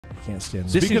can't stand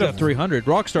This that. is at 300.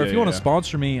 Rockstar, if you want to yeah.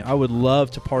 sponsor me, I would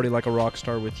love to party like a rock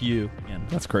star with you. And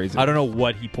That's crazy. I don't know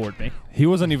what he poured me. He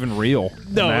wasn't even real.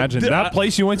 No, Imagine. That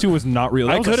place you went to was not real.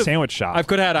 That was a sandwich shop. I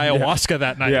could have had ayahuasca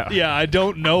that night. Yeah. I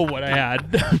don't know what I had.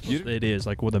 It is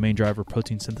like the main driver of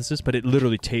protein synthesis, but it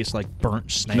literally tastes like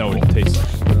burnt snake. No, it tastes like.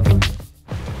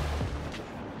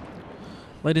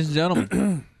 Ladies and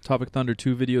gentlemen, Topic Thunder,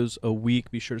 2 videos a week.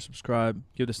 Be sure to subscribe.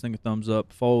 Give this thing a thumbs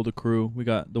up. Follow the crew. We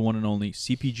got the one and only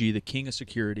CPG, the king of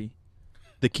security,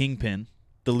 the Kingpin,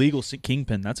 the legal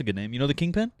Kingpin. That's a good name. You know the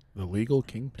Kingpin? The legal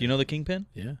Kingpin. Do you know the Kingpin?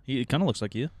 Yeah. He kind of looks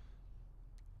like you.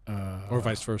 Or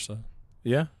vice versa.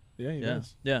 Yeah. Yeah, he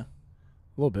does. Yeah. A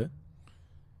little bit.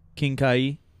 King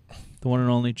Kai, the one and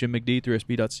only Jim McD,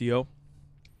 3sb.co.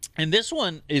 And this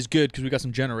one is good because we got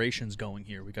some generations going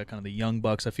here. We got kind of the young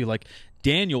bucks. I feel like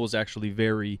Daniel is actually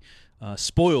very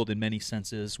spoiled in many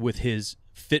senses with his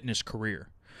fitness career,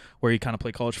 where he kind of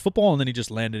played college football and then he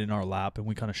just landed in our lap and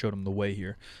we kind of showed him the way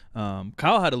here.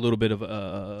 Kyle had a little bit of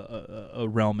a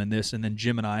realm in this, and then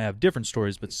Jim and I have different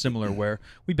stories but similar where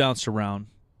we bounced around.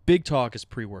 Big talk is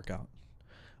pre-workout.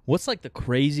 What's like the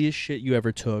craziest shit you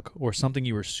ever took, or something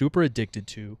you were super addicted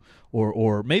to,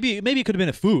 or maybe it could have been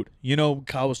a food. You know,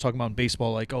 Kyle was talking about in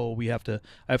baseball, like, oh, I have to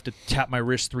tap my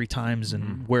wrist 3 times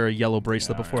and wear a yellow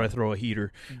bracelet before I throw a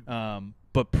heater.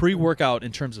 But pre-workout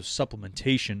in terms of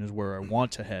supplementation is where I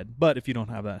want to head. But if you don't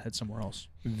have that, head somewhere else.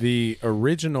 The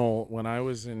original, when I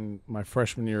was in my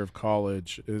freshman year of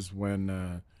college, is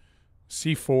when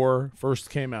C4 first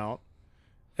came out,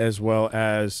 as well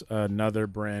as another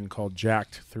brand called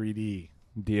Jacked 3D.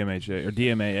 DMHA or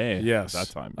DMAA. Yes. At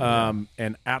that time.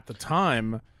 And at the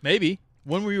time, Maybe.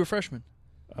 When were you a freshman?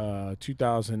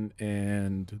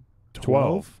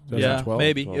 2012. Yeah,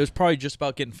 maybe. It was probably just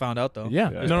about getting found out, though. Yeah.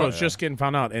 Yeah, No, it's just getting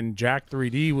found out. And Jack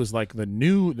 3D was like the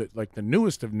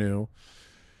newest of new.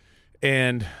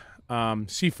 And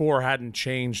C4 hadn't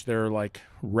changed their like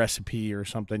recipe or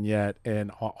something yet.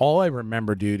 And all I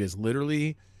remember, dude, is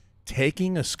literally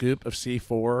taking a scoop of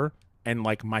C4 and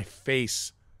like my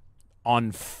face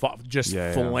on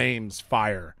flames,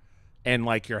 fire, and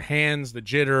like your hands, the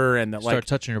jitter, and the Start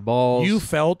touching your balls. You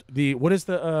felt the what's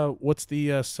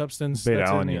the substance?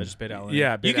 Beta-alanine. Yeah, just beta-alanine.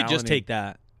 Yeah, you could just beta-alanine. take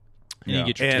that. And you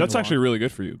get your And That's actually really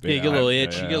good for you. yeah, you get a little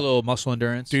itch, you get a little muscle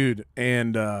endurance. dude.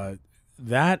 And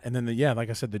that, and then like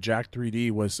I said, the Jack 3D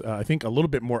was I think a little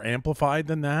bit more amplified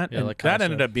than that. Yeah, and like Kyle that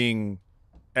ended said. up being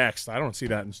X. I don't see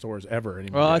that in stores ever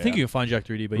anymore. Well, I think you can find Jack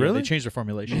 3D, but Really? yeah, they changed their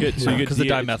formulation. So you get because the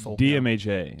dimethyl.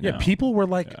 DMHA. Yeah, now. people were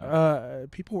like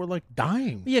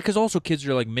dying. Yeah, because also kids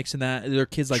are like mixing that. They're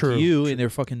kids like True, you, true. and they're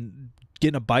fucking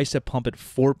getting a bicep pump at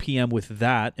 4 p.m. with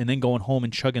that, and then going home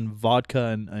and chugging vodka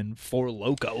and Four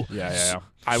Loko. Yeah.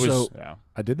 I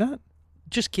did that.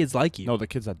 Just kids like you. No, the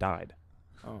kids that died.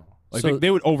 Oh, Like So they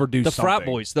would overdo the something. frat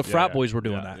boys. The frat Yeah, boys were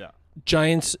doing yeah, that. Yeah.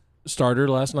 Giants starter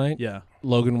last night. Yeah.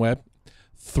 Logan Webb,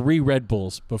 3 Red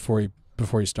Bulls before he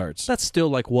starts. That's still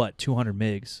like what, 200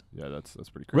 migs. Yeah, that's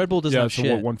pretty crazy. Red Bull doesn't yeah, have so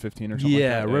shit. What, 115 or something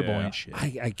Yeah, like that? Red Bull ain't shit.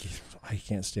 I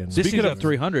can't stand This this. is at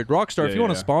 300. Rockstar, if Yeah, you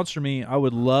want to yeah. sponsor me, I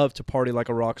would love to party like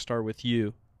a rock star with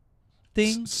you.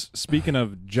 Ding. Speaking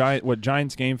of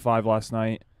Giants game 5 last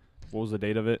night, what was the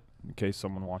date of it? In case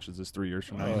someone watches this 3 years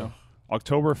from now, you know?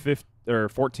 October 5th or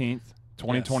 14th,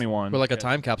 2021. We're like a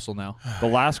time capsule now. The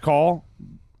last call,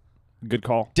 good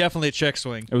call. Definitely a check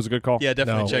swing. It was a good call. Yeah,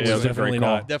 definitely No, check it swing. was definitely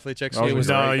not. Definitely check That was swing. a great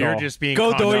no, call. you're just being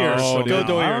Go con- Doyers. No, Go dude.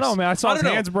 Doyers. I don't know, man. I saw I his don't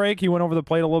know. hands break. He went over the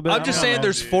plate a little bit. I'm just I don't saying know.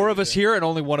 there's 4 of us here and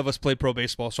only one of us played pro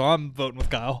baseball, so I'm voting with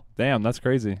Kyle. Damn, that's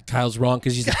crazy. Kyle's wrong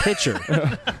because he's a pitcher.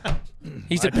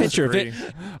 He's a pitcher.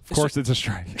 disagree. Of course, it's a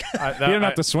strike. He didn't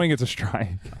have to swing. It's a strike.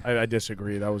 I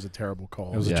disagree. That was a terrible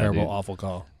call. It was a Yeah, terrible, dude. awful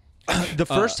call. The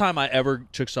first time I ever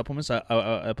took supplements,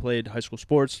 I played high school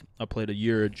sports. I played a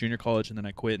year at junior college, and then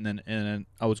I quit. And then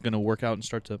I was going to work out and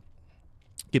start to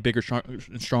get bigger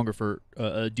and stronger for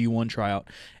a D1 tryout.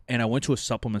 And I went to a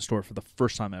supplement store for the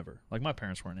first time ever. Like, my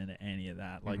parents weren't into any of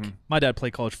that. Like, my dad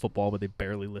played college football, but they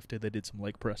barely lifted. They did some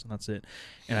leg press, and that's it.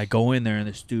 And I go in there, and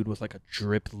this dude with like a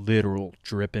literal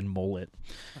dripping mullet,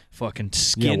 fucking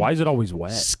skin. Yeah, why is it always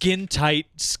wet? Skin tight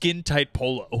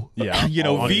polo. Yeah. you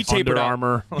know, On V tapered Under up.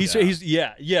 Armour. He's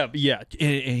yeah. And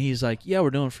he's like, yeah,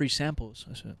 we're doing free samples.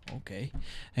 I said, okay.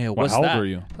 Hey, what's How old that? were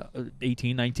you?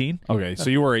 18, 19. Okay, so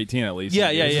you were 18 at least.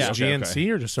 Yeah, Is yeah. this GNC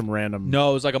or just some random?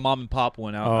 No, it was like a mom and pop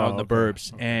one out in the okay.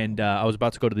 burbs, and I was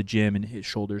about to go to the gym and hit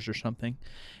shoulders or something,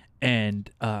 and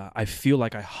I feel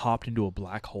like I hopped into a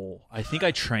black hole. I think I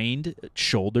trained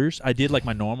shoulders. I did like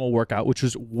my normal workout, which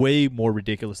was way more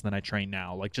ridiculous than I train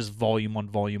now, like just volume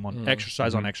on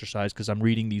exercise on exercise, because I'm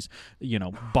reading these,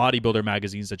 bodybuilder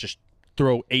magazines that just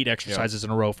throw 8 exercises in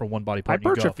a row for one body part.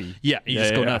 Hypertrophy. And you go. Yeah, you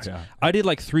just go nuts. Yeah. I did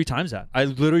like 3 times that. I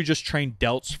literally just trained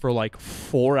delts for like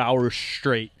 4 hours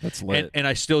straight. That's lit. And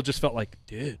I still just felt like,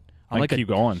 dude, I'm like keep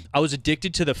going. I was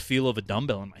addicted to the feel of a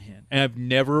dumbbell in my hand, and I've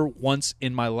never once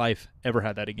in my life ever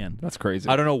had that again. That's crazy.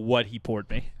 I don't know what he poured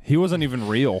me. He wasn't even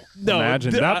real. No,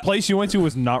 Imagine that place you went to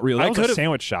was not real. That was a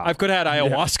sandwich shop. I could have had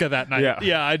ayahuasca that night.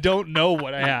 Yeah. I don't know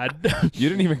what I had. You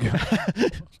didn't even go.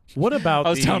 What about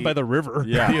I was down by the river.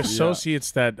 the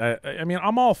associates that I mean,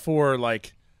 I'm all for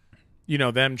like, you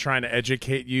know, them trying to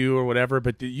educate you or whatever,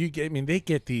 but they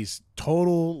get these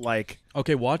total like.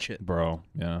 Okay, watch it. Bro,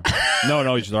 yeah.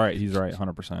 No, he's right. He's right,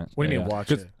 100%. What do you mean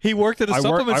watch it? He worked at a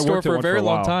supplement store for a very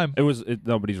long time.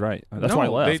 No, but he's right. That's why I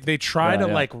left. They try to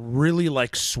like really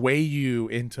like sway you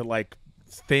into like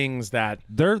things that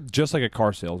they're just like a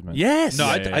car salesman. yes. No,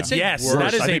 I'd say yes. worse.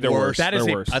 That is I think they're worse. That is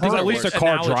They're a worse. I think at least a perfect car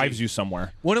analogy. drives you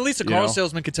somewhere. When at least a You car know?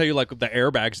 salesman can tell you like the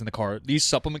airbags in the car. These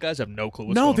supplement guys have no clue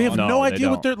what's No, going they have on. no No, they idea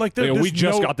what don't. they're like. They go, There's we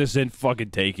just no- got this in.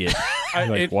 Fucking take it.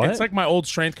 Like, what? It's like my old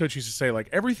strength coach used to say, like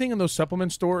everything in those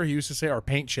supplement store, he used to say, are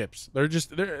paint chips.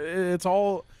 It's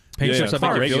all Paint chips it's that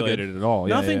not make you feel good. regulated at all.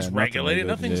 nothing's nothing regulated,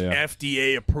 nothing's Yeah.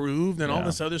 FDA approved, and all Yeah.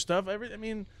 this other stuff. I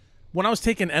mean, when I was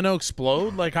taking NO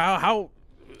Explode, like how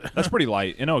That's pretty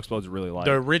light. Explodes really light.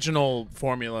 the original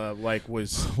formula like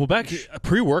was Well,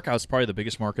 pre-workout's probably the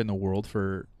biggest market in the world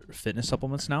for fitness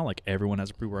supplements now. Like everyone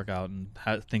has a pre-workout and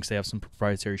thinks they have some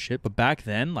proprietary shit. But back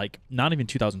then, like not even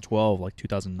 2012, like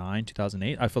 2009,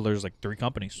 2008, I feel there's like 3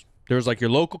 companies. There was like your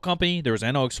local company, there was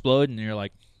NO Explode, and you're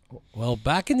like, Well,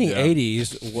 back in the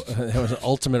 80s, there was an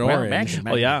Ultimate Orange.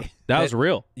 oh yeah, that was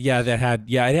real. Yeah, it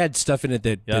had stuff in it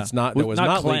that's not that was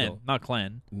not Clan, legal. not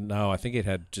Clan. No, I think it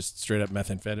had just straight up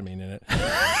methamphetamine in it.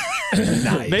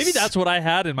 Maybe that's what I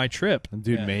had in my trip.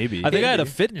 Dude, maybe. I think I had a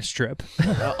fitness trip.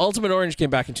 Ultimate Orange came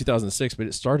back in 2006, but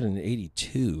it started in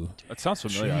 '82. That sounds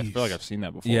familiar. I feel like I've seen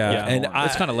that before. Yeah, and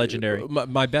it's kind of legendary.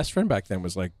 My best friend back then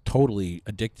was like totally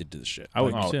addicted to the shit. I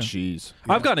would Oh, too. jeez.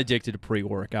 I've gotten addicted to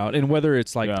pre-workout, and whether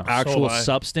it's like Yeah. actual So have I.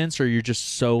 substance or you're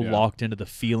just so Yeah. locked into the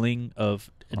feeling of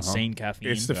insane caffeine.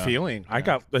 it's the feeling. I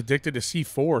got addicted to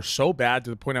C4 so bad to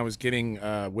the point I was getting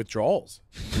withdrawals.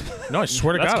 No, I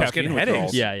swear to That's God, I was caffeine getting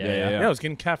withdrawals. headaches. Yeah. Yeah, I was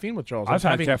getting caffeine withdrawals. I I've was had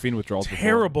having caffeine withdrawals before.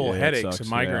 terrible Yeah, it headaches sucks. and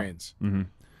migraines. Yeah.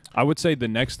 I would say the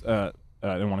next. I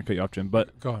didn't want to cut you off, Jim,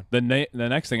 but Go on. the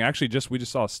next thing. Actually, we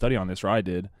just saw a study on this, or I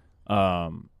did,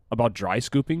 about dry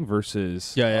scooping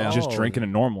versus just Oh. drinking it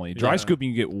normally. Dry scooping,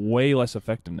 you get way less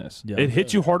effectiveness. Yeah. It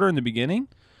hits you harder in the beginning,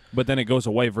 but then it goes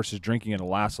away. Versus drinking, it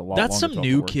lasts a lot. That's longer some throughout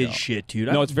new the kid workout. shit, dude.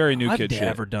 No, it's very new kid shit. I've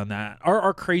never done that.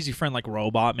 Our crazy friend like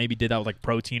Robot maybe did that with like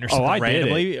protein or something I did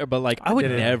randomly, but like I would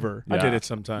did it. never. I Yeah. did it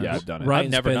sometimes. Yeah, I've done it. Ryan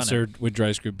I've never done Spencer with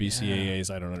dry scoop BCAAs.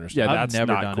 I don't understand. Yeah, I've that's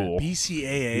never not done it. cool.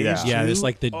 BCAAs. Yeah. Yeah, too? it's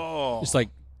like Oh. it's like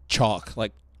chalk,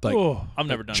 like Oh. I've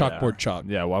never done chalkboard that. chalk.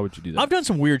 Yeah, why would you do that? I've done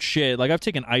some weird shit. Like I've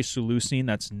taken isoleucine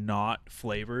that's not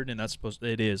flavored, and that's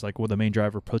it is like the main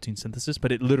driver of protein synthesis,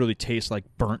 but it literally tastes like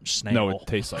burnt snail. No, it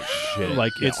tastes like shit.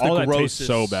 Like, Yeah, it's the all that tastes grossest.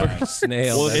 so bad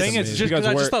Snail. Well, the that's thing is, amazing. just because because I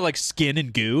we're- just thought like skin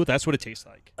and goo. That's what it tastes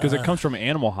like. because it comes from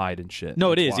animal hide and shit.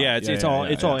 No, it That's is. why. Yeah,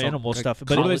 it's all yeah. animal like stuff. What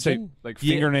But do they it, say? Like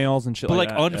Yeah. fingernails and shit. but like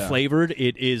that. Yeah. unflavored,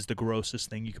 it is the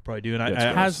grossest thing you could probably do. And Yeah,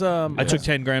 it's I Has I took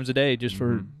 10 grams a day just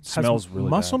for Smells has really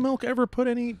Muscle bad. Milk ever put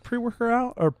any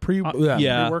pre-workout or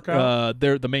yeah.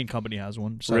 They're the main company has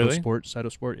one. Really?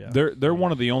 Cytosport. Yeah. They're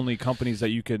one of the only companies that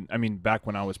you could. I mean, back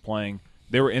when I was playing,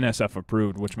 they were NSF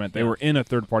approved, which meant they were in a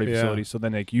third party Yeah. facility. So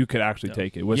then you could actually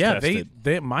take it. It was Yeah, tested.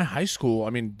 they my high school. I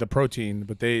mean the protein,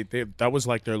 but they that was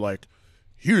like they're like,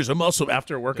 here's a muscle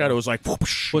after a workout. It was like,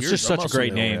 whoosh, Well, it's here's just such a muscle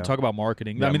great milk. name. yeah. Talk about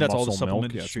marketing. Yeah, I mean, that's all the muscle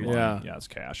supplement milk, industry. Yeah. It's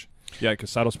cash. Yeah, because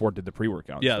Cytosport did the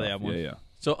pre-workout. Yeah, stuff. they have one. Yeah.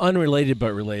 So unrelated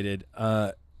but related.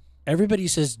 Everybody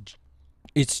says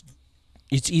it's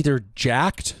either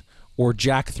jacked or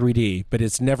Jack 3D, but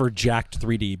it's never jacked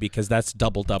 3D because that's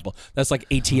double. That's like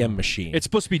ATM machine. It's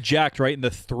supposed to be jacked, right? And the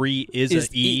 3 is an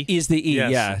E. Is the E?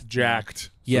 Yes, Yeah.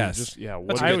 jacked. Yes. Just, yeah.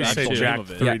 That's What a I good always say actual jacked name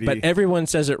of it. 3D. Yeah, but everyone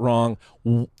says it wrong.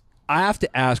 I have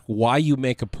to ask why you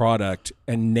make a product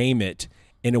and name it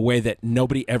in a way that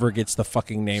nobody ever gets the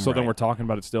fucking name So right. then we're talking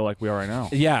about it still like we are right now.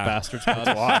 yeah, Bastards.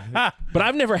 That's why. but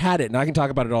I've never had it, and I can talk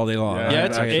about it all day long. Yeah. Yeah,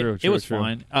 it's, True, it true, was true.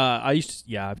 fine. I used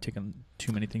to, I've taken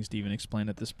too many things to even explain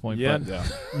at this point. Yeah.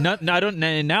 But no, I don't.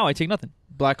 Now I take nothing.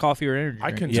 Black coffee or energy I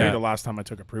drink. couldn't tell Yeah. you the last time I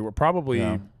took a pre-work. Probably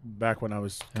Yeah. back when I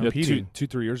was Yeah, competing.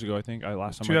 3 years ago, I think.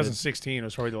 Last time 2016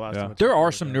 was probably the last Yeah. time. I took There a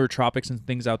are some pre-workout. neurotropics and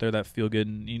things out there that feel good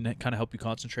and kind of help you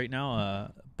concentrate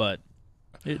now. But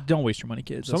don't waste your money,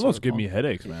 kids. Some of That's what those give I'm me calling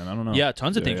headaches, man. I don't know. it. Yeah,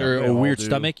 tons of things. Yeah, Or they a all weird do.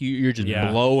 stomach. You're just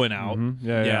Yeah. blowing out. Mhm.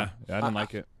 Yeah. I didn't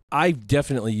like it. I've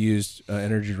definitely used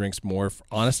energy drinks more,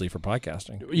 honestly, for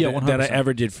podcasting. Yeah, than I 100%.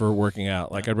 ever did for working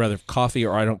out. Like I'd rather coffee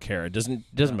or I don't care. It doesn't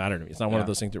matter to me. It's not one of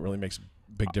those things that really makes a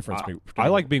big difference. I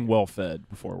like being well fed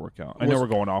before a workout. I know we're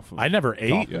going off. Of I never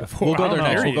ate Yeah. before. We'll go I there don't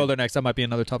next. know. We'll go there next. That might be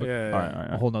another topic. Yeah. All right.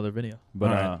 A whole nother video. But,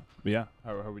 All right. but yeah,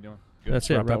 how are we doing? Good. That's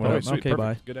it. Wrap it Okay, up. sweet, Okay, perfect.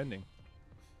 bye. Good ending.